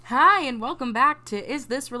Hi, and welcome back to Is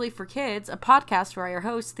This Really for Kids, a podcast where your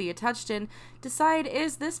host, Thea Touchton, decide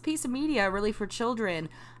is this piece of media really for children?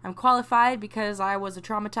 I'm qualified because I was a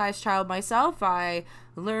traumatized child myself. I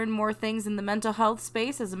learn more things in the mental health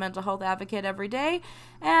space as a mental health advocate every day,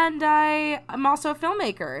 and I'm also a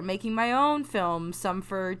filmmaker, making my own films, some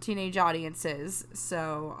for teenage audiences.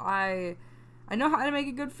 So I know how to make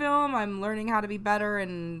a good film. I'm learning how to be better,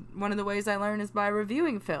 and one of the ways I learn is by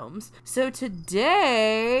reviewing films. So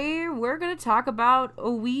today, we're going to talk about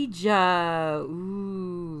Ouija.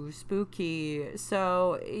 Ooh, spooky.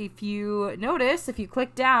 So if you notice, if you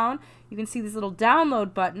click down, you can see these little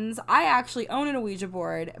download buttons. I actually own an Ouija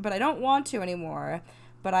board, but I don't want to anymore.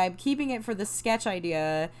 But I'm keeping it for the sketch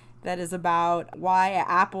idea that is about why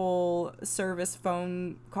Apple service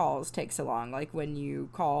phone calls take so long. Like when you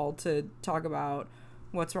call to talk about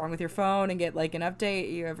what's wrong with your phone and get like an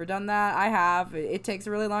update. You ever done that? I have. It takes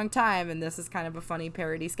a really long time, and this is kind of a funny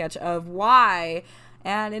parody sketch of why.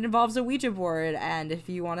 And it involves a Ouija board. And if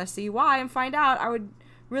you want to see why and find out, I would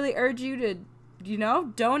really urge you to,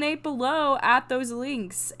 donate below at those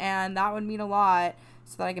links. And that would mean a lot,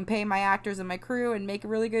 so that I can pay my actors and my crew and make a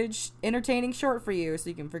really good, entertaining short for you so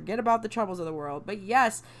you can forget about the troubles of the world. But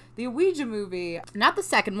yes, the Ouija movie, not the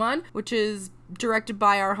second one, which is directed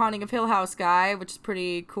by our Haunting of Hill House guy, which is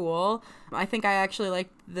pretty cool. I think I actually like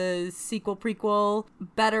the sequel prequel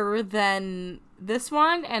better than this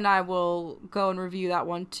one, and I will go and review that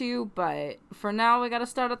one too. But for now, we gotta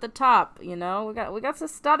start at the top, we got to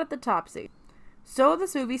start at the top. So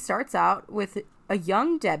this movie starts out with a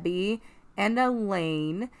young Debbie and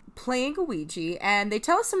Elaine playing a Ouija, and they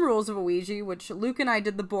tell us some rules of a Ouija, which Luke and I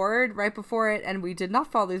did the board right before it, and we did not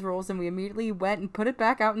follow these rules, and we immediately went and put it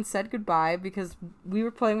back out and said goodbye because we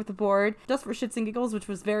were playing with the board just for shits and giggles, which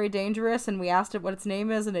was very dangerous, and we asked it what its name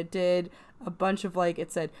is, and it did a bunch of,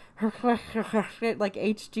 it said, like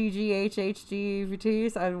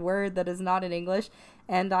HGGHHGVT, a word that is not in English,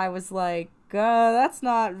 and I was like, that's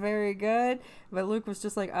not very good, but Luke was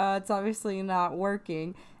just like, it's obviously not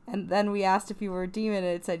working. And then we asked if you were a demon, and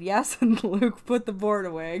it said yes, and Luke put the board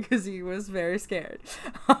away because he was very scared.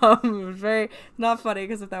 It was very not funny,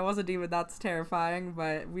 because if that was a demon, that's terrifying,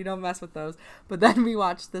 but we don't mess with those. But then we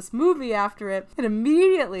watched this movie after it, and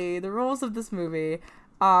immediately the rules of this movie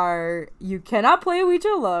are you cannot play Ouija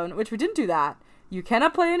alone, which we didn't do that. You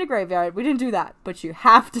cannot play in a graveyard. We didn't do that. But you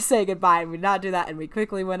have to say goodbye. We did not do that. And we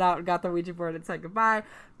quickly went out and got the Ouija board and said goodbye.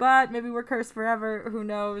 But maybe we're cursed forever. Who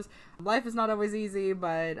knows? Life is not always easy,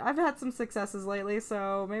 but I've had some successes lately,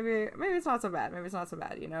 so maybe it's not so bad. Maybe it's not so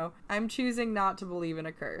bad, I'm choosing not to believe in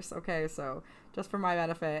a curse, okay? So just for my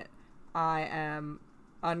benefit, I am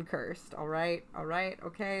uncursed, all right,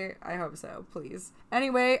 okay, I hope so, please.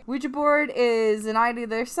 Anyway, Ouija board is an eye to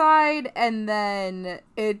their side, and then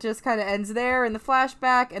it just kind of ends there in the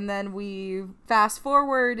flashback, and then we fast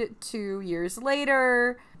forward 2 years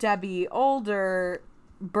later, Debbie older,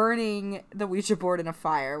 burning the Ouija board in a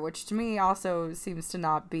fire, which to me also seems to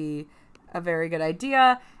not be a very good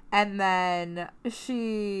idea. And then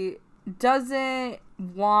she doesn't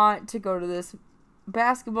want to go to this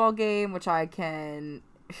basketball game, which I can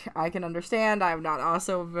understand. I'm not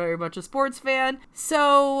also very much a sports fan.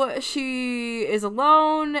 So she is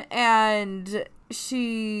alone, and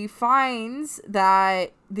she finds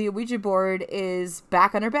that the Ouija board is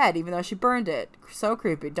back on her bed, even though she burned it. So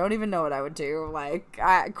creepy. Don't even know what I would do. I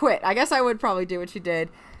quit. I guess I would probably do what she did.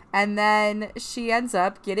 And then she ends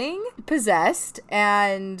up getting possessed,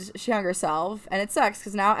 and she hung herself, and it sucks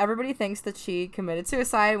because now everybody thinks that she committed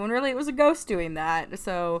suicide when really it was a ghost doing that.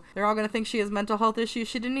 So they're all going to think she has mental health issues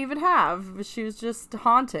she didn't even have. She was just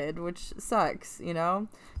haunted, which sucks,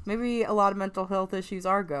 Maybe a lot of mental health issues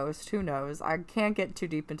are ghosts. Who knows? I can't get too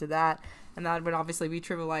deep into that, and that would obviously be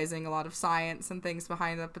trivializing a lot of science and things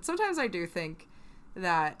behind that. But sometimes I do think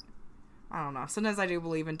that, I don't know, sometimes I do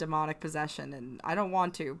believe in demonic possession, and I don't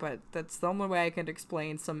want to, but that's the only way I can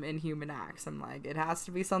explain some inhuman acts. I'm like, it has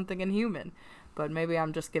to be something inhuman. But maybe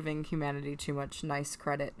I'm just giving humanity too much nice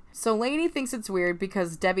credit. So Lainey thinks it's weird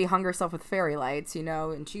because Debbie hung herself with fairy lights,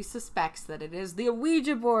 and she suspects that it is the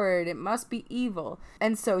Ouija board. It must be evil.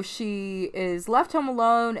 And so she is left home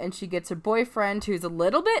alone, and she gets her boyfriend, who's a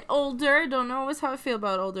little bit older. Don't know always how I feel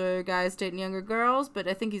about older guys dating younger girls, but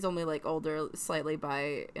I think he's only, older slightly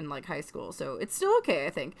in, high school. So it's still okay, I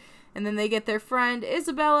think. And then they get their friend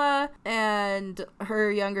Isabella and her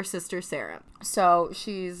younger sister Sarah. So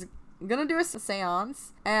she's gonna do a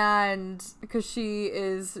seance, and because she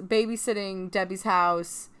is babysitting Debbie's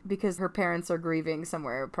house because her parents are grieving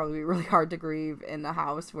somewhere. It'd probably be really hard to grieve in a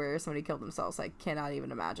house where somebody killed themselves. I cannot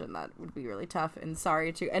even imagine. That would be really tough, and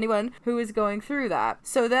sorry to anyone who is going through that.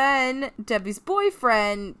 So then Debbie's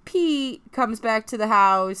boyfriend, Pete, comes back to the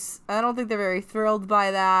house. I don't think they're very thrilled by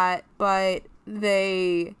that, but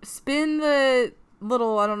they spin the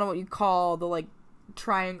little, I don't know what you call the like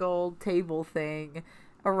triangle table thing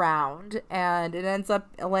around, and it ends up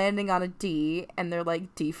landing on a D, and they're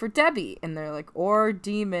like, D for Debbie, and they're like, or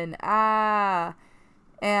demon, and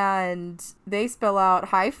they spell out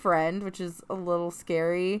hi friend, which is a little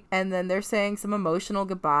scary, and then they're saying some emotional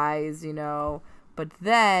goodbyes, you know, but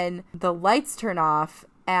then the lights turn off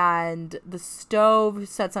and the stove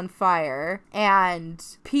sets on fire,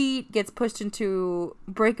 and Pete gets pushed into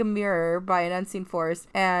break a mirror by an unseen force,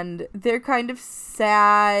 and they're kind of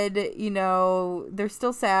sad, you know, they're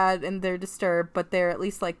still sad and they're disturbed, but they're at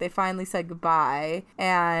least like, they finally said goodbye,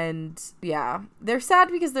 and yeah, they're sad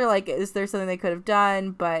because they're like, is there something they could have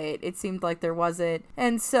done, but it seemed like there wasn't,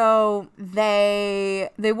 and so they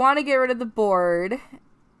want to get rid of the board,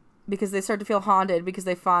 because they start to feel haunted because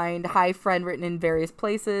they find hi friend written in various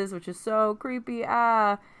places, which is so creepy.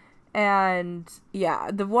 And yeah,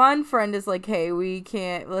 the one friend is like, hey,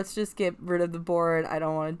 let's just get rid of the board. I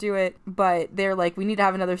don't want to do it. But they're like, we need to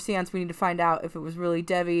have another seance. We need to find out if it was really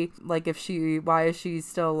Debbie. Like, why is she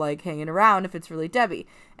still like hanging around if it's really Debbie?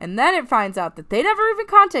 And then it finds out that they never even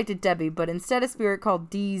contacted Debbie, but instead a spirit called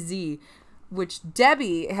DZ, which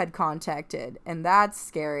Debbie had contacted, and that's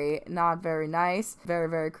scary. Not very nice. Very,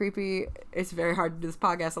 very creepy. It's very hard to do this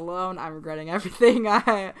podcast alone. I'm regretting everything.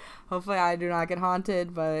 Hopefully I do not get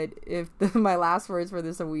haunted, but if my last words were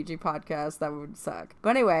this a Ouija podcast, that would suck. But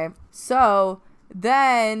anyway, so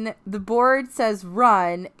then the board says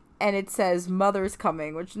run, and it says mother's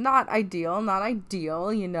coming, which not ideal,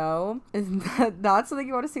 you know. It's not something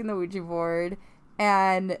you want to see in the Ouija board.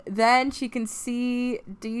 And then she can see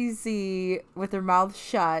DZ with her mouth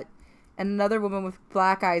shut, and another woman with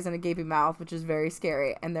black eyes and a gaping mouth, which is very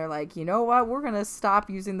scary. And they're like, you know what? We're going to stop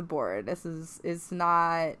using the board. This is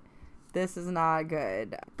not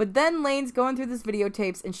good. But then Lane's going through this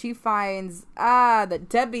videotapes, and she finds, that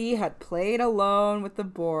Debbie had played alone with the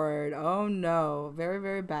board. Oh no. Very,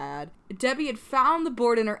 very bad. Debbie had found the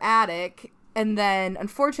board in her attic. And then,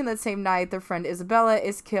 unfortunately, that same night, their friend Isabella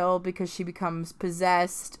is killed because she becomes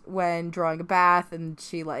possessed when drawing a bath, and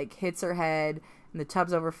she, like, hits her head, and the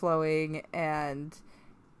tub's overflowing, and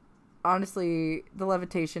honestly, the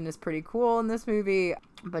levitation is pretty cool in this movie,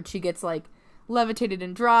 but she gets, like, levitated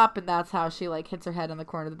and drop, and that's how she like hits her head on the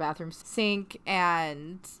corner of the bathroom sink.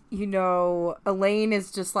 And you know, Elaine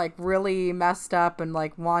is just like really messed up and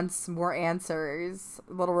like wants more answers.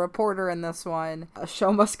 Little reporter in this one. A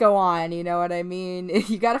show must go on, you know what I mean?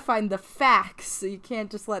 You gotta find the facts. You can't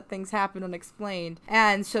just let things happen unexplained.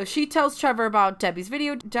 And so she tells Trevor about Debbie's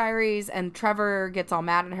video diaries, and Trevor gets all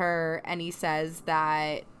mad at her, and he says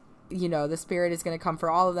that, you know, the spirit is going to come for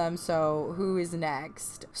all of them, so who is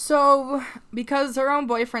next? So, because her own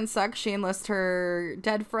boyfriend sucks, she enlists her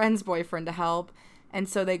dead friend's boyfriend to help, and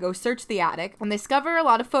so they go search the attic, and they discover a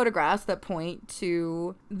lot of photographs that point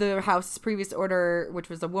to the house's previous owner, which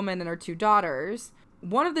was a woman and her 2 daughters.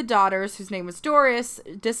 One of the daughters, whose name was Doris,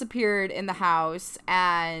 disappeared in the house,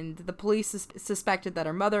 and the police suspected that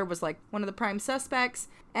her mother was like one of the prime suspects,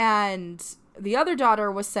 and the other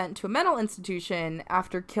daughter was sent to a mental institution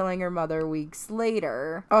after killing her mother weeks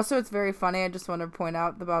later. Also, it's very funny. I just want to point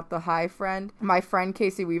out about the hi friend. My friend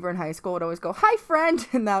Casey Weaver in high school would always go, hi friend,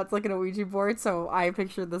 and now it's like an Ouija board, so I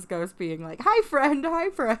pictured this ghost being like, hi friend,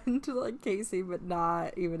 like Casey, but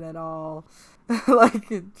not even at all. Like,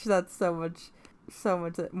 that's so much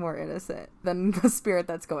more innocent than the spirit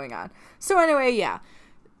that's going on. So anyway, yeah.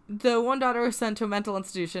 The one daughter was sent to a mental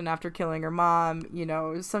institution after killing her mom. You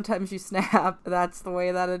know, sometimes you snap. That's the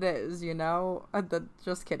way that it is, you know?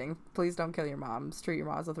 Just kidding. Please don't kill your moms. Treat your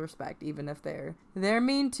moms with respect, even if they're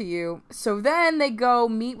mean to you. So then they go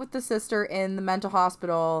meet with the sister in the mental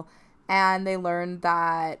hospital, and they learn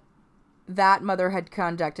that mother had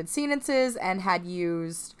conducted seances and had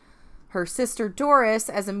used her sister Doris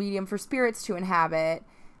as a medium for spirits to inhabit.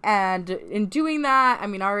 And in doing that, I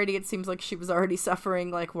mean, already it seems like she was already suffering.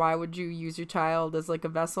 Like, why would you use your child as like a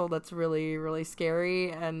vessel? That's really, really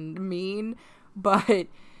scary and mean. But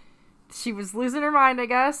she was losing her mind, I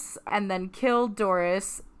guess, and then killed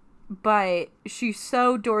Doris. But she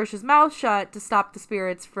sewed Doris's mouth shut to stop the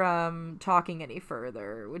spirits from talking any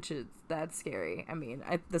further, that's scary. I mean,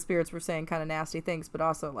 the spirits were saying kind of nasty things, but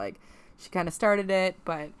also like she kind of started it,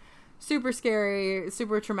 but super scary,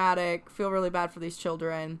 super traumatic, feel really bad for these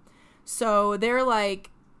children. So they're like,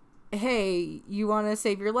 hey, you want to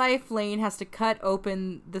save your life? Lane has to cut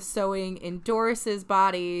open the sewing in Doris's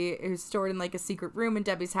body, who's stored in like a secret room in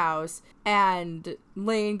Debbie's house. And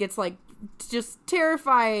Lane gets like just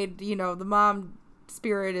terrified. The mom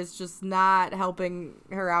spirit is just not helping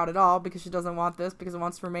her out at all because she doesn't want this, because it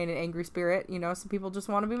wants to remain an angry spirit. Some people just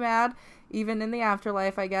want to be mad, even in the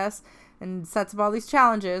afterlife, I guess, and sets up all these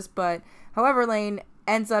challenges. But however, Lane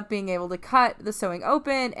ends up being able to cut the sewing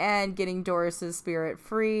open and getting Doris's spirit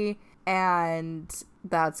free, and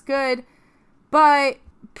that's good. But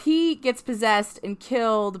Pete gets possessed and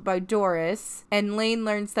killed by Doris, and Lane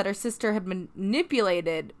learns that her sister had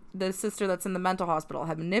manipulated, the sister that's in the mental hospital,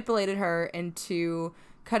 had manipulated her into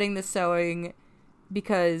cutting the sewing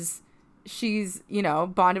because she's,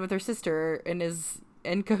 bonded with her sister and is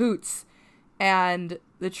in cahoots. And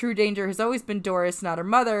the true danger has always been Doris, not her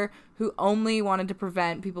mother, who only wanted to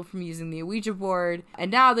prevent people from using the Ouija board.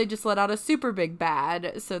 And now they just let out a super big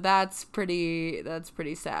bad. So that's pretty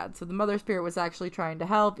sad. So the mother spirit was actually trying to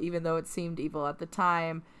help, even though it seemed evil at the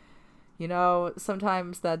time.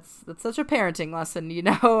 Sometimes that's such a parenting lesson, you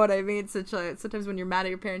know what I mean? Sometimes when you're mad at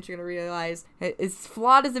your parents, you're going to realize, as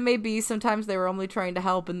flawed as it may be, sometimes they were only trying to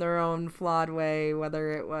help in their own flawed way,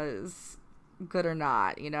 whether it was good or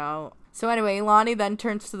not, So anyway, Lonnie then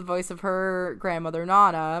turns to the voice of her grandmother,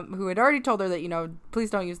 Nana, who had already told her that,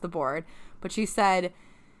 please don't use the board. But she said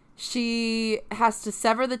she has to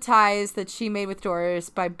sever the ties that she made with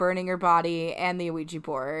Doris by burning her body and the Ouija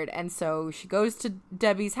board. And so she goes to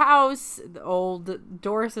Debbie's house, the old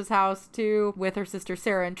Doris's house too, with her sister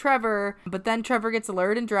Sarah and Trevor. But then Trevor gets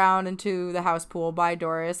lured and drowned into the house pool by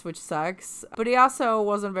Doris, which sucks. But he also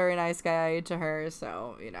wasn't a very nice guy to her,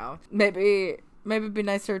 so, maybe be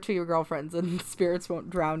nicer to your girlfriends and spirits won't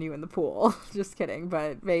drown you in the pool. Just kidding,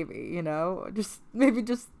 but maybe, just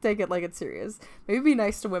take it like it's serious. Maybe be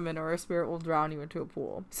nice to women or a spirit will drown you into a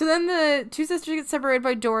pool. So then the two sisters get separated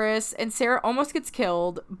by Doris and Sarah almost gets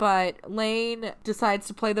killed, but Lane decides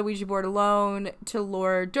to play the Ouija board alone to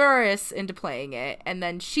lure Doris into playing it, and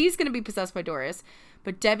then she's going to be possessed by Doris.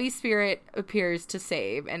 But Debbie's spirit appears to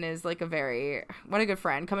save and is like what a good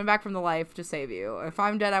friend, coming back from the life to save you. If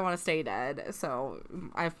I'm dead, I want to stay dead. So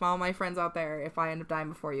I have all my friends out there. If I end up dying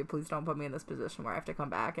before you, please don't put me in this position where I have to come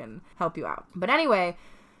back and help you out. But anyway,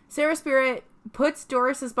 Sarah's spirit puts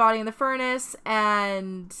Doris's body in the furnace,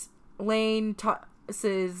 and Lane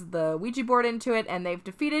tosses the Ouija board into it, and they've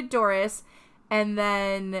defeated Doris. And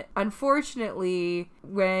then, unfortunately,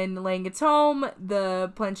 when Lane gets home, the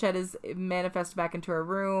planchette is manifested back into her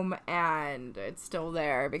room, and it's still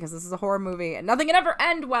there because this is a horror movie, and nothing can ever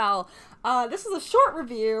end well. This is a short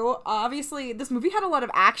review. Obviously, this movie had a lot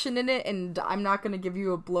of action in it, and I'm not going to give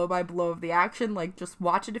you a blow-by-blow of the action. Just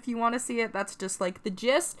watch it if you want to see it. That's just, the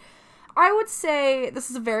gist. I would say this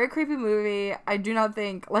is a very creepy movie. I do not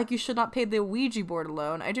think, you should not play the Ouija board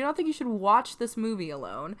alone. I do not think you should watch this movie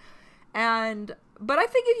alone. But I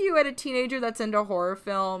think if you had a teenager that's into horror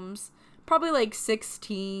films, probably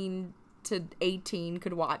 16 to 18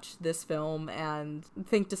 could watch this film and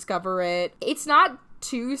discover it. It's not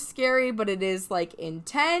too scary, but it is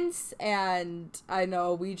intense, and I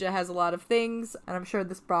know Ouija has a lot of things, and I'm sure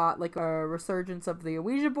this brought a resurgence of the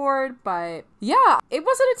Ouija board. But yeah, it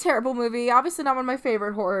wasn't a terrible movie. Obviously not one of my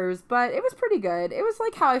favorite horrors, but it was pretty good. It was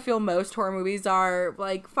how I feel most horror movies are,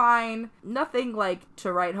 fine, nothing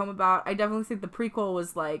to write home about. I definitely think the prequel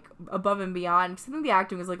was above and beyond, because I think the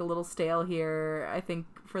acting was a little stale here. I think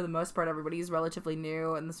for the most part everybody's relatively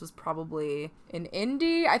new, and this was probably an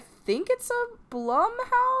indie. I think it's a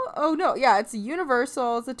Blumhouse. Oh no, yeah, it's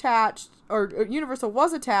Universal. It's attached, or Universal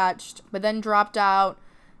was attached, but then dropped out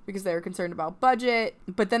because they were concerned about budget.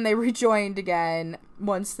 But then they rejoined again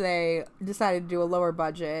once they decided to do a lower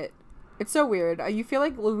budget. It's so weird. You feel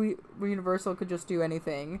like Universal could just do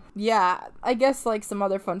anything. Yeah, I guess some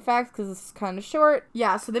other fun facts, because this is kind of short.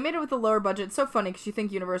 Yeah, so they made it with a lower budget. It's so funny because you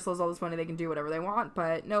think Universal has all this money, they can do whatever they want,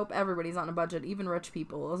 but nope, everybody's on a budget, even rich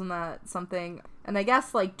people. Isn't that something? And I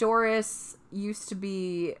guess Doris used to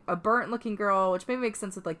be a burnt looking girl, which maybe makes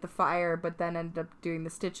sense with the fire, but then ended up doing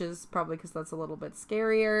the stitches, probably because that's a little bit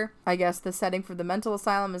scarier. I guess the setting for the mental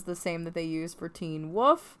asylum is the same that they use for Teen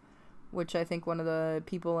Wolf, which I think one of the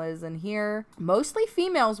people is in here. Mostly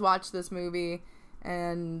females watch this movie,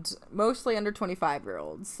 and mostly under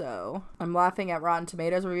 25-year-olds, so I'm laughing at Rotten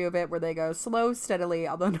Tomatoes review of it, where they go, slow, steadily,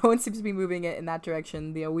 although no one seems to be moving it in that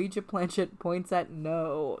direction. The Ouija planchette points at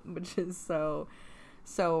no, which is so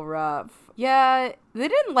So rough. Yeah, they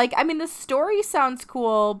didn't like, I mean, the story sounds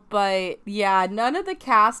cool, but yeah, none of the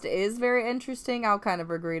cast is very interesting. I'll kind of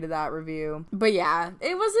agree to that review. But yeah,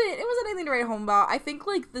 it wasn't anything to write home about. I think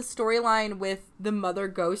like the storyline with the mother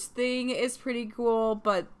ghost thing is pretty cool,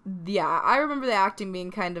 but yeah, I remember the acting being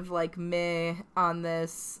kind of like meh on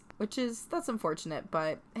this, that's unfortunate,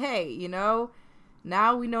 but hey, you know,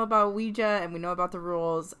 now we know about Ouija and we know about the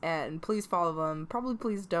rules, and please follow them. Probably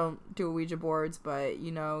please don't do Ouija boards, but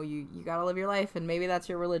you know, you gotta live your life, and maybe that's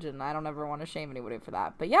your religion. I don't ever want to shame anybody for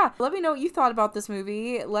that. But yeah, let me know what you thought about this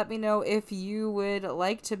movie. Let me know if you would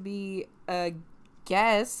like to be a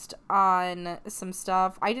guest on some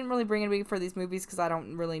stuff. I didn't really bring anybody for these movies because I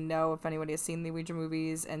don't really know if anybody has seen the Ouija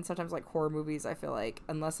movies, and sometimes like horror movies, I feel like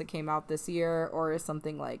unless it came out this year or is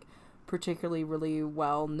something like particularly really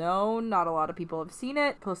well known, not a lot of people have seen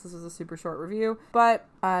it. Plus this was a super short review,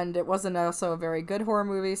 and it wasn't also a very good horror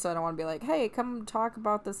movie, so I don't want to be like, hey, come talk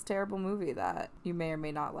about this terrible movie that you may or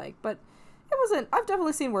may not like. But it wasn't, I've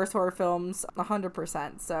definitely seen worse horror films,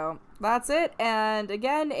 100%. So that's it. And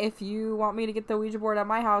again, if you want me to get the Ouija board at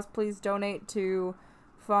my house, please donate to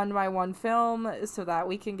fund my one film so that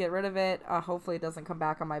we can get rid of it. Hopefully it doesn't come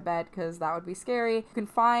back on my bed, because that would be scary. You can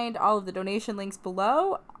find all of the donation links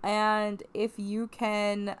below, and if you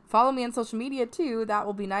can follow me on social media too, that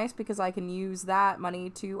will be nice, because I can use that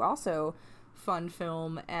money to also fund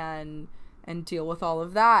film and deal with all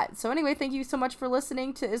of that. So anyway, thank you so much for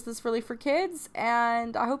listening to Is This Really for Kids,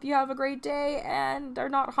 and I hope you have a great day and are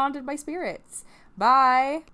not haunted by spirits. Bye!